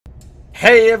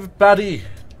Hey everybody,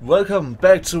 welcome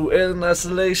back to Alien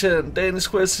Isolation. Danish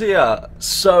Krizz here.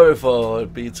 Sorry for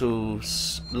it being too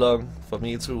long for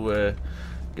me to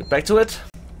get back to it,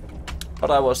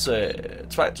 but I was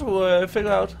trying to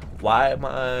figure out why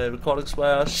my recordings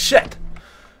were shit.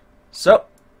 So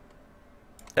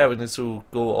yeah, we need to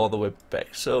go all the way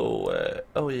back. So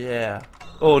oh yeah,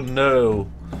 oh no,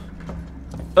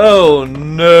 oh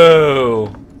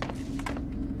no.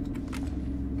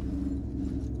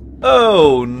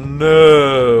 Oh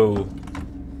no!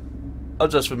 I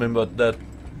just remembered that.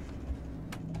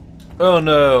 Oh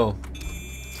no!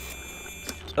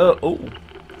 Oh.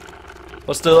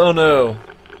 But still, oh no!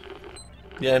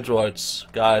 The androids,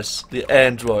 guys, the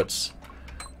androids.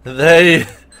 They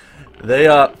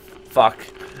are fuck.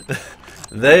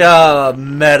 They are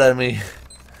mad at me.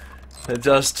 They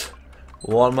just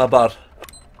want my butt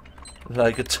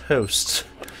like a toast.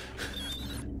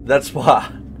 That's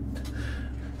why.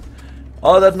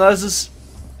 All that noises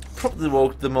probably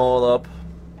woke them all up,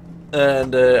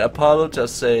 and Apollo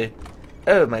just say,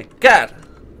 "Oh my God,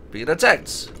 being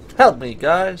attacked! Help me,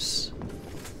 guys!"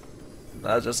 And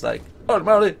I was just like, "Oh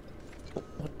moly,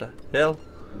 what the hell?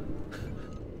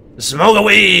 Smoke a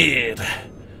weed.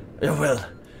 You will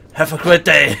have a great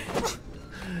day."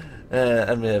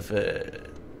 And we have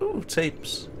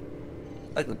tapes.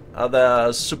 Like, are there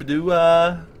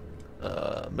Superdua?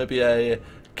 Maybe a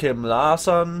Kim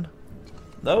Larson.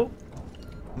 No?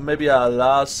 Maybe a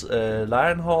Lars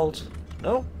Lionhold?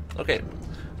 No? Okay.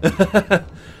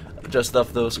 Just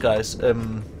love those guys. They're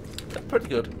pretty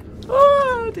good.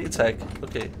 Oh, the attack.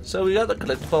 Okay, so we got the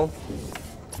collectible.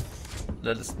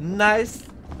 That is nice.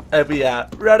 And we are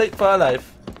ready for our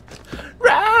life.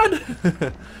 Run!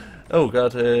 Oh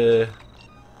god, we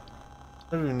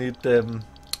need,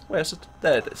 where is it?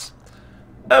 There it is.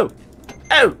 Oh!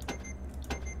 Oh!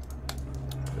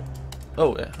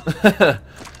 Oh yeah.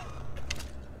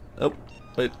 Oh,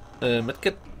 wait,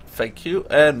 medkit, thank you,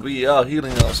 and we are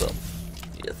healing ourselves.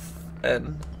 Yes,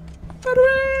 and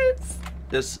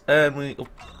yes, and we. Oh,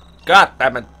 god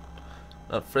damn it!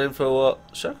 Not flamethrower,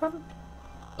 shotgun.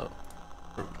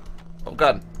 Oh,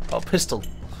 gun, our pistol,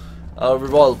 our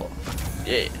revolver.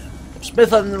 Yeah,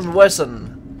 Smith and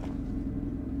Wesson.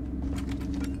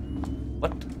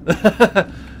 What?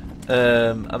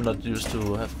 I'm not used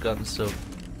to have guns, so.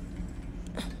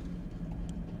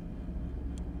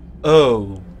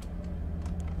 Oh.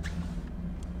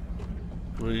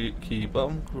 We keep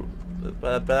on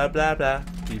blah blah blah blah.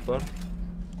 Keep on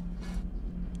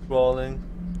crawling.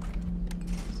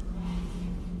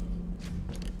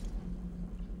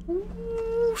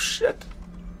 Ooh, shit.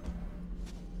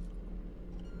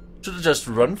 Should I just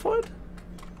run for it?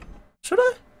 Should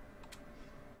I?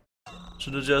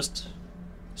 Should I just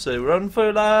say run for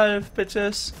your life,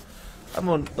 bitches? I'm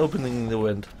opening the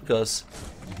wind because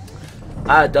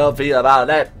I don't feel about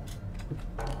it.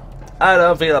 I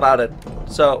don't feel about it.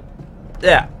 So,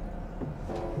 yeah.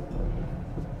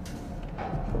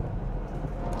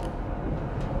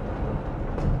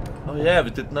 Oh yeah, we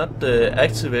did not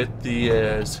activate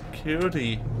the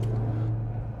security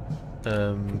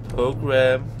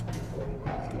program.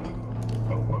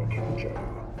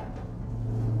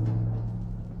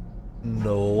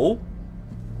 No.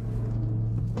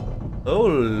 Oh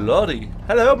lordy.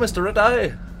 Hello, Mr. Red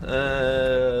Eye.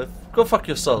 Go fuck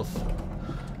yourself.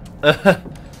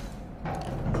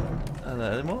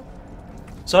 Anymore?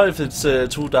 Sorry if it's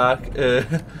too dark.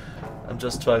 I'm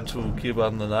just trying to keep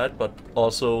on the light, but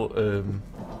also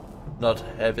not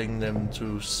having them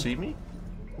to see me.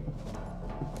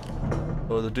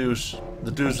 Oh, the douche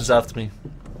is after me.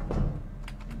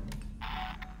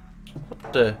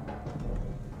 What the?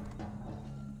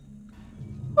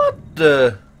 What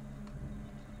the?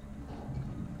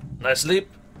 Nice sleep.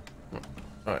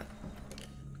 Alright.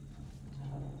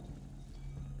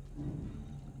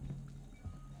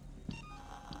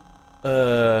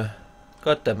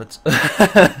 God damn it.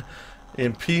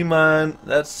 In P-Mine,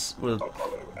 that's will.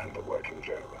 Apollo and the working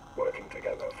Joe working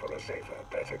together for a safer,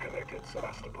 better connected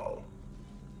Sevastopol.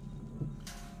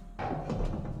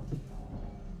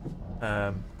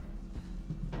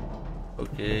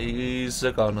 Okay, he's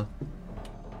a gunner.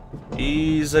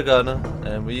 He's a gunner,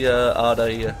 and we are out of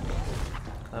here.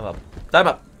 Climb up. Climb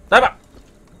up! Climb up!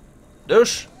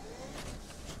 Douche!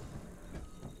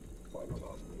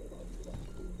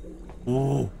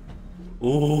 Ooh.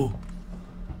 Ooh.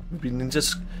 Maybe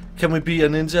ninjas. Can we be a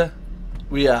ninja?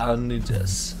 We are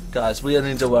ninjas. Guys, we are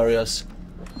ninja warriors.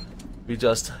 We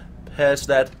just passed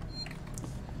that.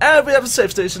 And we have a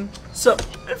safe station. So,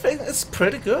 I think it's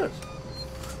pretty good.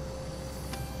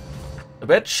 A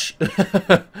bitch.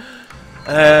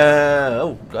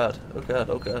 Oh god, oh god,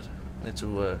 oh god. Need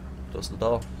to close the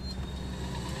door.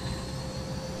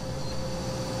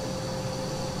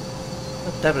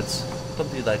 Oh, damn it!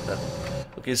 Don't be like that.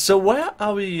 Okay, so where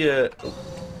are we?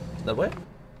 That way?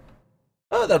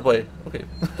 Oh, that way. Okay.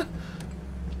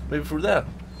 Maybe through there.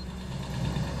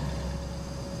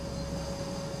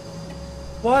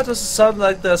 Why does it sound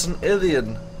like there's an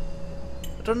alien?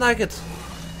 I don't like it.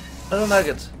 I don't like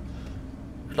it.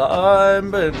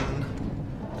 Climbing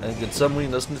and get some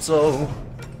Wiener Schnitzel.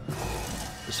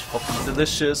 It's fucking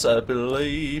delicious, I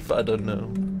believe. I don't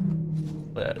know.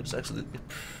 Yeah, it's actually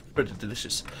pretty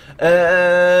delicious.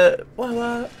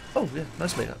 Well, oh yeah,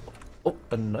 nice maker. Oh,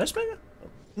 a nice maker?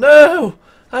 No!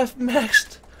 I've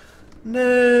maxed!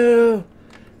 No!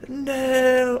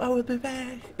 No! I will be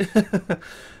back!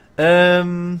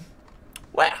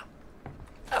 Where?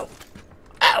 Ow!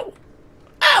 Ow!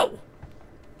 Ow!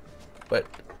 Wait.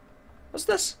 What's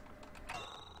this?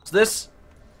 Is this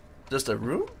just a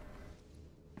room?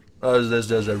 Oh, is this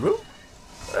just a room?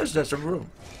 It's just a room.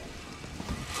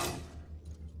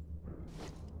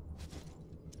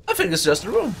 I think it's just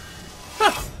a room.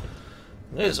 Huh.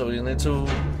 Okay, so we need to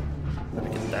maybe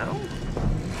get down?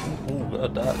 Oh,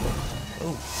 got dark.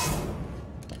 Oh.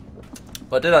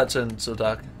 Why did I turn so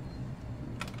dark?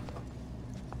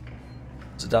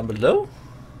 Is it down below?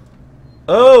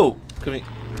 Oh! Can we...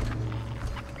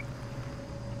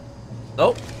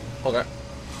 Oh, okay.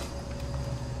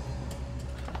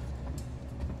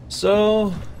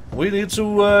 So, we need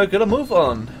to get a move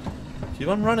on. Keep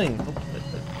on running. Oh,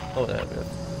 oh there we go.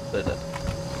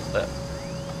 There.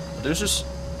 Deuces?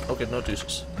 Okay, no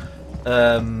deuces.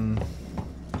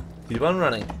 Keep on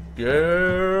running.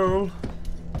 Girl.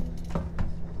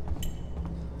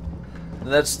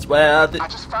 That's where the... I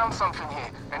just found something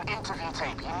here. An interview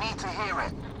tape. You need to hear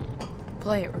it.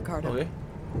 Play it, Ricardo. Okay.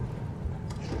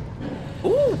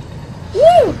 Ooh!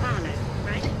 Woo! Marlow,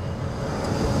 right?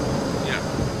 Yeah.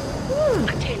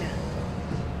 I'm Taylor.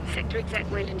 Sector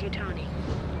Exec Wayland Yutani.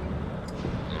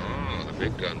 Oh, the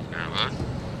big guns now, huh?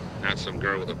 Not some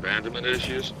girl with abandonment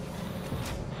issues?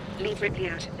 Leave Ripley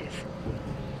out of this.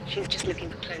 She's just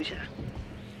looking for closure.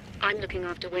 I'm looking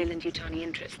after Wayland Yutani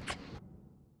interests.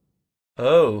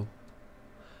 Oh.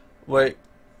 Wait.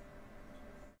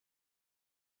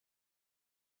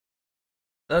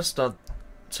 That's not...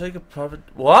 Take a profit...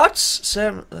 What?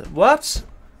 Sam... What?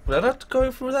 We're not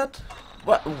going through that?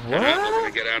 What? And I'm looking to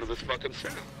What? get out of this fucking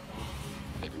cell.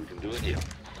 Maybe we can do it here.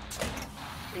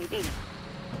 Maybe.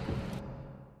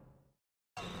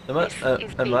 Am I... This is am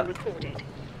being I... recorded.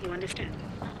 You understand?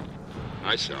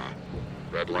 I saw.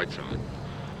 Red lights on.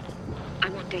 I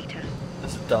want data.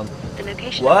 Is it done? The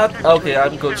location What? of the Okay,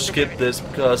 I'm planetoid going you to found skip the this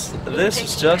because We'll this take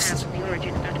is what we just... have of the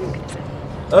origin of that organism.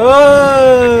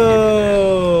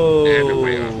 And a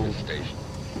way off this station.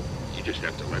 You just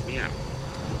have to let me out. I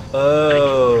can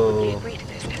probably Oh, agree to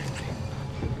this terms.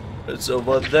 it's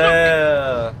over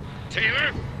there.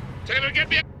 Taylor? Taylor, get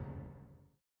me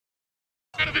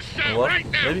out of this cell What? right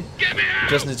now! Maybe? Get me out!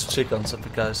 Just need to check on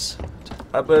something, guys.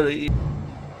 I believe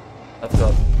I've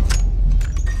got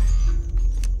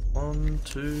 1,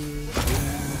 2,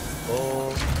 3,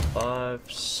 4,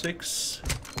 5, 6.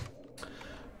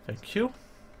 Thank you.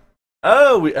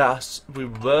 Oh, we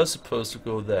were supposed to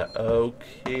go there.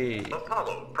 Okay.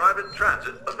 Apollo private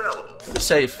transit available. Maybe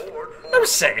safe. Board for Maybe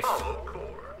safe. Apollo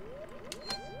Core.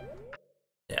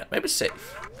 Yeah, maybe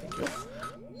safe. Thank you.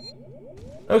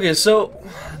 Okay, so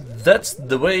that's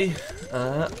the way.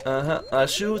 I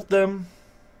shoot them.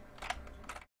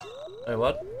 Wait,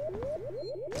 what?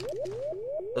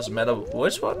 Doesn't matter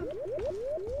which one.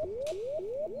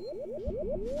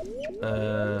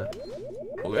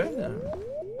 Okay.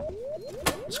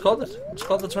 Let's call it. Let's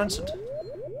call the transit.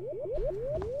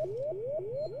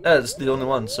 Yeah, it's the only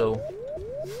one, so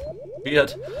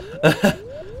weird.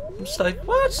 I'm just like,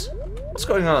 what? What's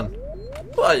going on?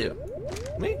 Who are you?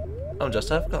 Me? I'm just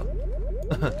half gone.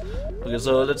 Okay,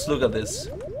 so let's look at this.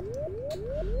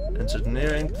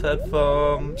 Engineering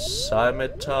platform,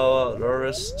 Simon Tower,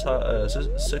 Loris Tower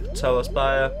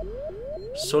Spire,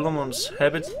 Solomon's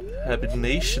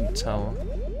Habitation Tower.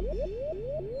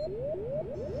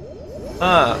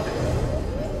 Ah,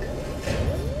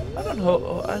 I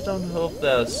don't hope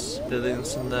there's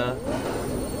buildings in there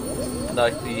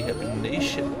like the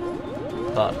Habitation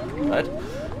part, right?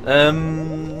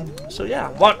 So yeah,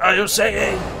 what are you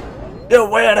saying? You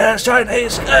weird ass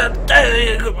Chinese.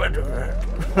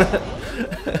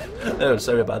 Oh,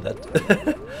 sorry about that.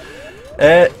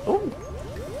 Oh,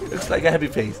 looks like a happy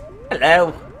face.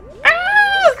 Hello.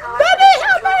 Baby,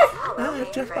 help me! I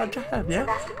just want to have you.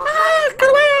 Get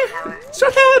away!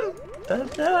 Shut him!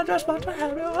 I just want to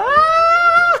have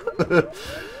you.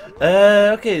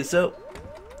 Okay, so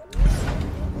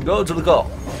go to the car.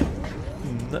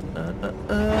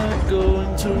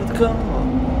 Going to the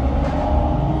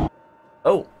car.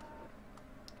 Oh,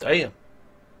 damn.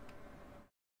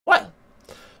 Well,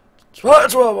 try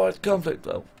to avoid conflict.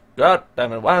 Oh, god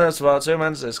damn it! Violence towards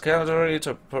humans is contrary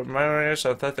to primary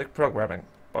synthetic programming,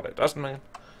 but it doesn't mean.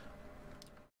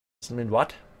 Doesn't mean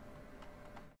what?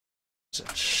 Is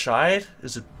it shite?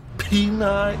 Is it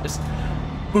peanut? Is it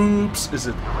boobs? Is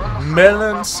it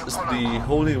melons? Is it the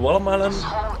holy watermelon?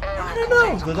 I don't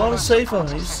know. With all the safer,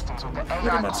 he's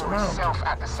pretty much around.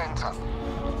 At the center.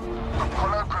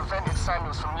 Apollo prevented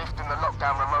Samuels from lifting the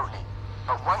lockdown remotely,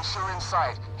 but once you're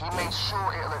inside, he made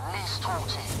sure it'll at least talk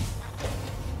to you.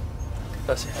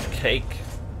 Does he have cake?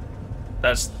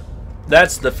 That's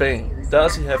the thing.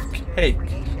 Does he have cake?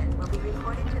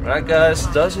 Right, guys?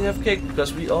 Does he have cake?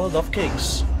 Because we all love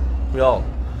cakes. We all.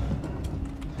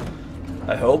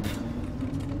 I hope.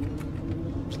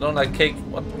 It's not like cake.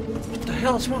 What the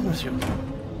hell is wrong with you?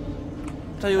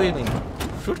 What are you eating?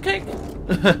 Fruitcake?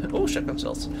 Oh, shotgun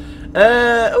cells.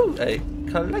 Oh, a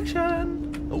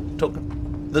collection. Oh,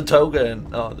 token. The token.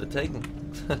 Oh, the taken.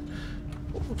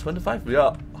 Oh, 25. We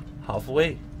are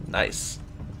halfway. Nice.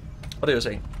 What are you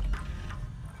saying?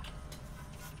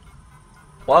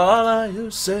 What are you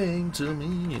saying to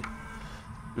me?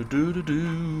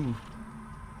 Do.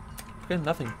 Okay,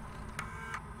 nothing.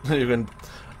 You can.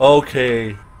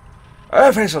 Okay.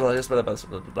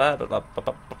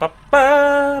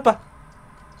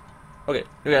 Okay,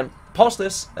 you can pause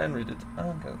this and read it. I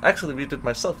can actually read it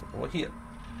myself over here.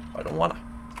 I don't wanna.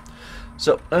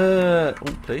 So,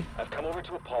 play. I've come over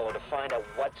to Apollo to find out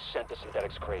what sent the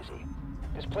synthetics crazy.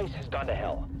 This place has gone to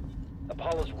hell.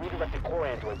 Apollo's redirected core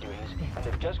android duties, and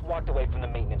they've just walked away from the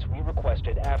maintenance we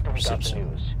requested after we got the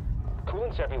news.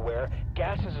 Coolant's everywhere,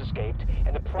 gas has escaped,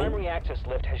 and the primary access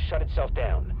lift has shut itself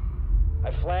down.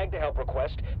 I flagged a help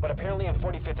request, but apparently I'm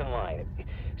 45th in line.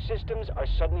 Systems are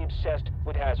suddenly obsessed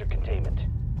with hazard containment.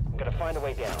 I'm gonna find a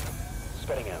way down.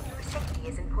 Spinning out. Safety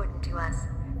is important to us.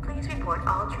 Please report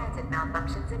all transit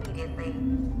malfunctions immediately.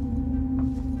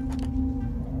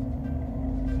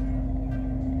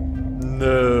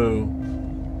 No.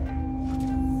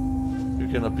 You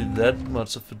cannot be that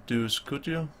much of a douche, could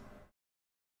you?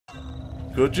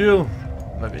 Could you?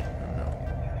 Maybe. No.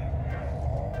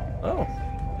 Oh.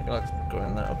 I cannot go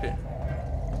in there. Okay.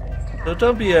 So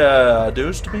don't be a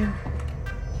douche to me.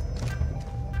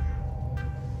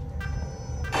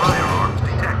 Firearms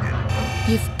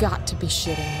detected. You've got to be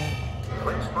shitting me.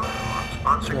 Place firearms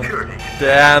on security.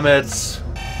 Damn it!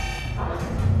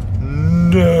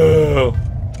 No!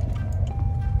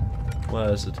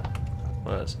 Where is it?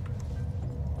 Where is it?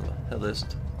 Where the hell is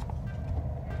it?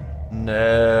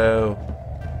 No!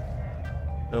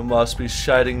 You must be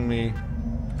shitting me.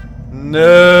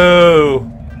 No!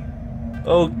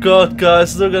 Oh god,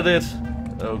 guys, look at it!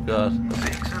 Oh god.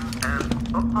 Dixon and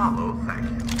Apollo, thank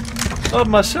you. Not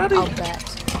my shotty! I'll bet.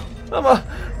 Not my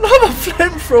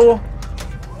flamethrower!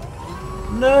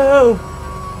 No!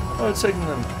 Why are you taking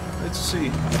them? I need to see.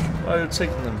 Why are you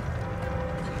taking them?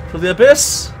 To the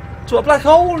abyss? To a black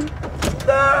hole?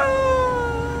 No!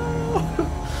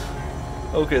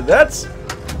 Okay, that's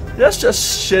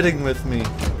just shitting with me.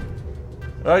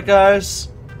 Right, guys?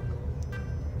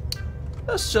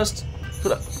 That's just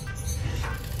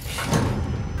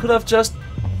could have just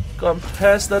gone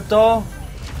past that door.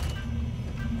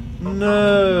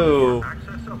 No.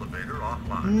 Access elevator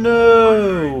offline.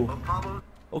 No. Apollo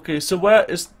Okay, so where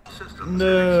is systems.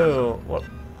 no? What?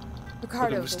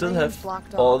 Ricardo, Okay, we still the lane's have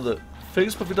blocked all off. the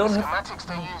things, but we don't have. Schematics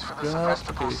they use for the God,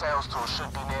 Sevastopol okay. sales tour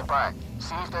should be nearby.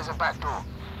 See if there's a back door.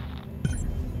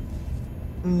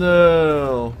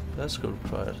 No. That's good.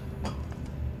 Try it.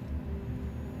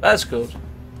 Passcode.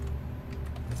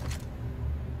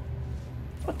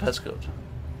 What passcode?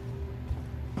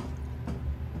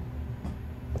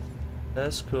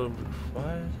 Passcode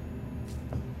required.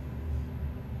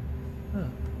 Huh.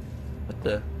 What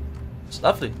the? It's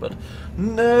lovely, but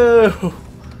no.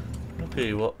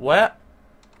 Okay, what? Where?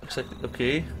 Exactly.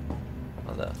 Okay.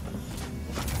 On that.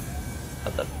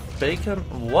 At that bacon.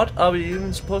 What are we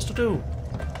even supposed to do?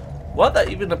 What are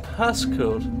even a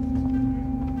passcode?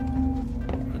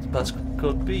 What could the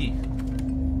passcode be?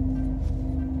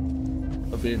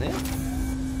 A be in here?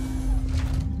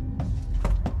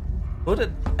 Would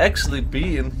it actually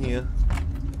be in here?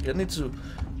 I need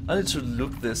to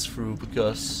look this through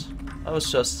because I was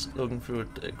just looking through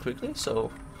it quickly.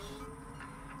 So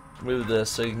maybe they're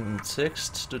saying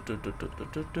text.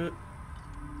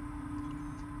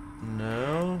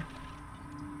 No.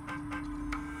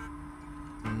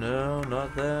 No,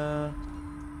 not there.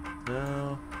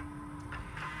 No.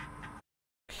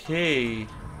 Okay.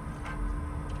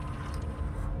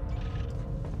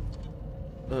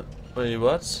 Wait,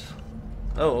 what?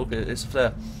 Oh, okay, it's a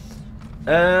flare.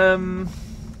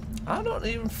 I don't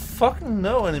even fucking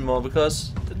know anymore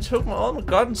because they took all my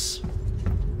guns.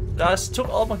 Guys, took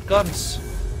all my guns.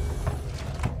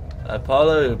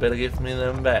 Apollo, you better give me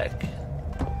them back.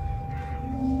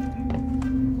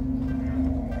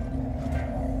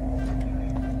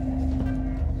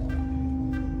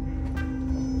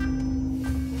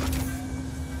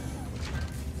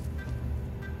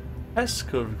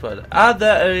 Passcode required. Are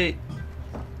there a...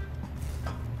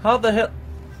 How the hell?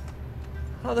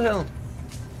 How the hell?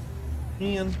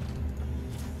 Ian.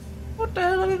 What the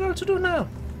hell are we going to do now?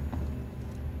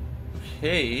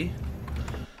 Okay.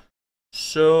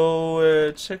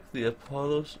 So, check the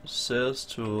Apollo sails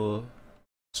to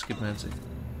schematic.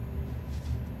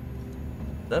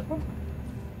 That one?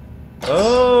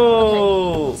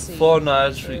 Oh! Okay, let's see.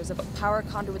 493. There's a power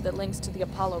conduit that links to the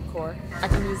Apollo core. I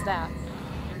can use that.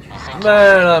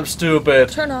 Man, I'm stupid.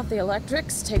 Turn off the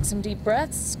electrics, take some deep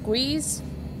breaths, squeeze.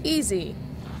 Easy.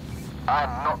 I'm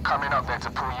not coming up there to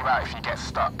pull you out if you get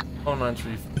stuck.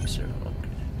 4930. Okay.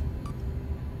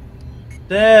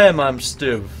 Damn, I'm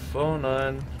stupid.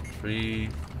 4930.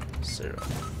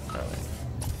 Alright.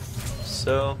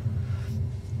 So.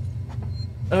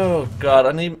 Oh god,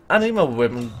 I need my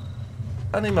weapon.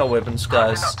 I need my weapons,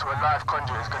 guys. Coming up to a live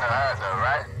conduit is gonna hurt though,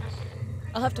 right?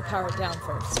 I'll have to power it down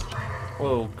first.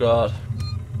 Oh god.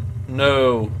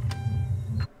 No.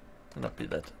 Cannot be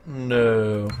that.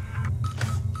 No.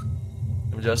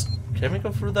 Can we go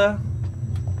through there?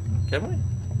 Can we?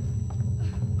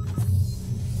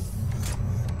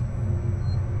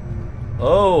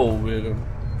 Oh, we're gonna...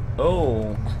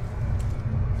 Oh.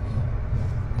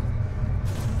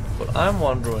 But I'm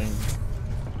wondering...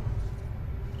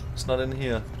 It's not in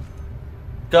here.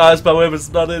 Guys, my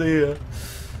weapon's not in here.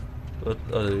 What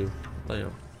are you? What are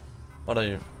you? What are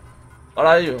you? What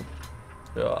are you?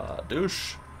 You are a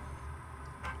douche.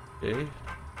 Okay.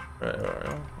 Right,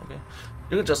 okay.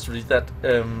 You can just read that,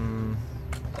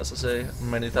 as I say,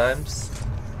 many times.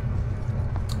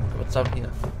 What's up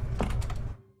here?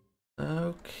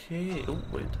 Okay. Oh,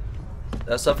 wait.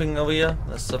 There's something over here.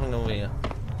 There's something over here.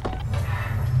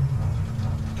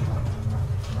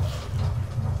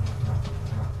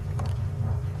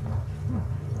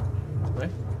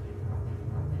 Wait.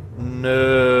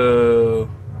 No.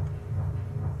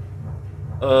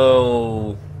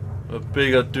 Oh. A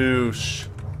bigger douche.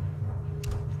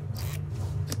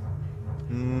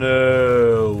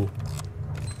 No.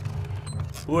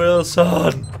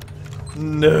 Wilson.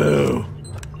 No.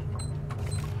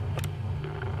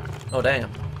 Oh damn.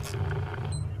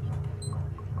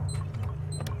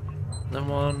 That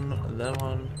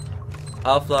one.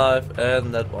 Half-Life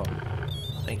and that one.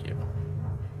 Thank you.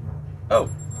 Oh.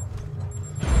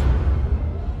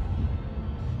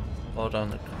 Fall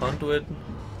down the conduit.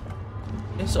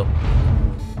 Okay, so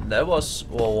that was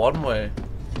one way.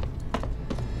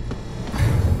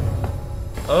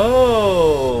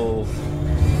 Oh.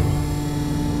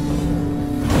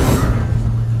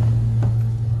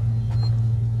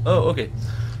 Oh, okay.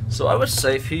 So I was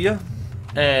safe here,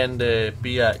 and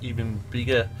be a even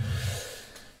bigger.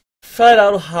 Find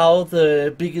out how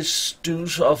the biggest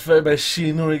douche of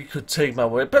machinery could take my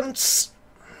weapons,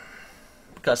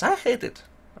 because I hate it.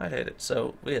 I hate it.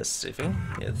 So we are saving.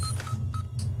 Yes.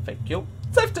 Thank you.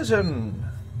 Safe station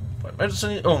for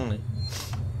emergency only.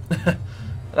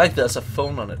 Like there's a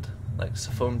phone on it, like it's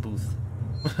a phone booth.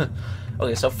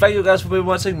 Okay, so thank you guys for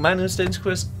watching. My name is Danish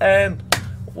Krizz, and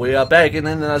we are back in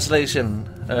isolation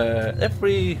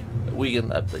every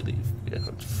weekend, I believe. We are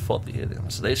going to fully hit in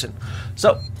isolation.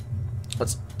 So,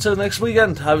 till next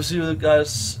weekend, I will see you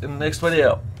guys in the next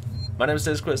video. My name is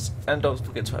Danish Krizz, and don't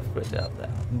forget to have a great day out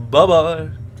there. Bye bye.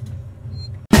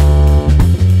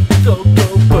 Go,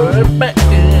 bird, back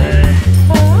in.